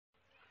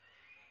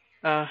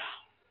Uh,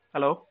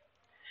 Hello.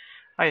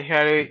 I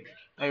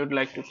would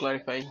like to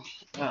clarify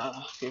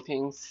a few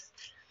things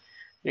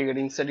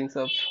regarding settings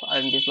of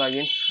RNB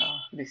plugin.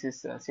 This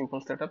is a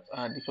simple setup,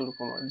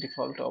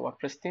 default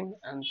WordPress theme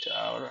and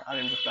our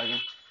RNB plugin.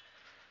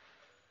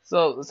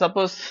 So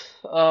suppose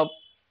uh,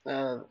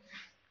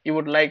 you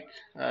would like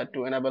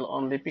to enable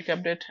only pick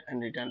update and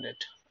return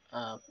date.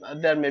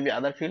 There may be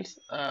other fields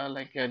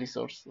like a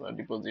resource,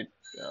 deposit,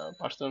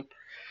 person.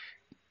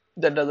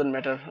 That doesn't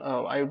matter.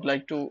 I would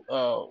like to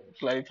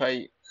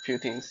clarify few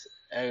things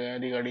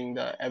regarding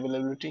the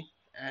availability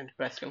and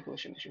price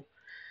calculation issue.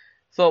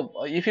 So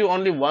if you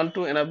only want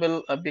to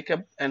enable a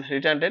pickup and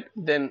return date,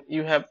 then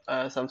you have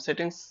some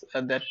settings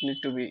that need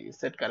to be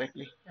set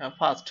correctly.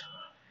 First,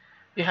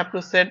 you have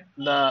to set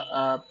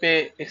the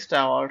pay extra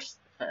hours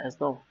as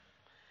no,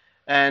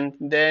 and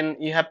then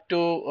you have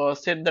to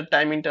set the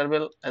time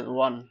interval as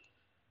one.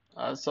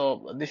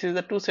 So this is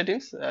the two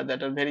settings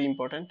that are very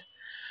important.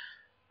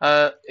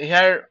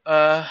 Here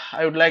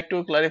I would like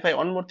to clarify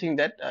one more thing,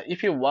 that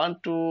if you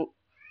want to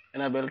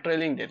enable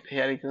trailing date,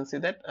 here you can see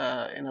that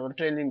enable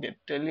trailing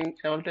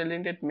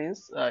date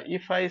means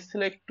if I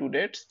select two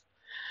dates,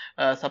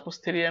 suppose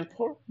 3 and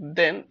 4,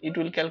 then it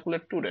will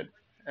calculate two dates,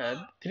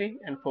 3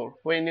 and 4.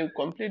 When you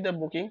complete the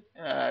booking,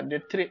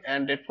 date 3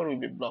 and date 4 will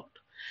be blocked.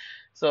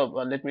 So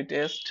let me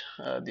test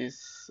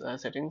these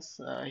settings.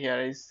 Here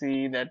I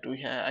see that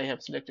I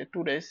have selected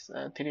 2 days,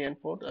 3 and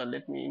 4.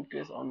 Let me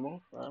increase one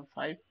more,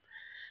 5.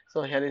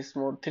 So here is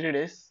more 3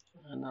 days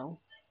now.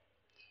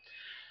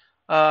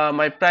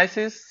 My price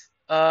is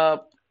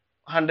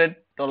 $100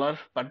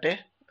 per day.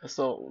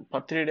 So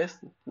for 3 days,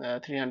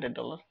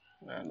 $300.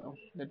 Now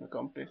let me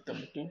complete the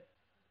booking.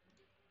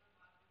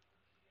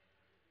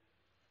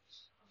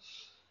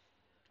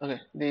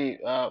 Okay, the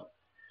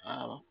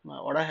my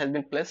order has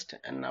been placed,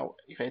 and now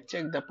if I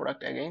check the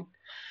product again,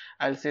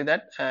 I'll see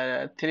that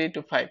 3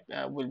 to 5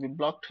 will be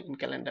blocked in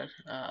calendar.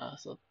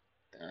 So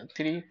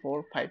 3,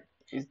 4, 5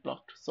 is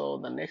blocked. So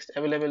the next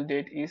available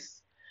date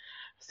is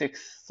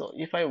 6. So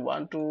if I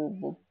want to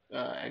book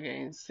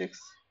again 6,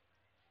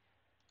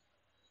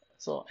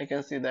 so I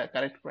can see the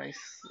correct price.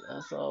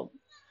 So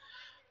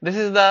this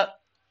is the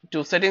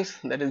two settings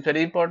that is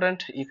very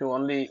important if you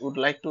only would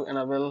like to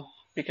enable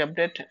pickup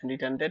date and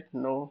return date,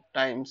 no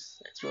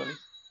times actually.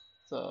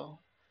 So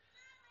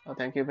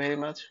thank you very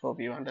much,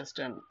 hope you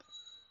understand.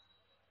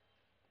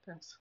 Thanks.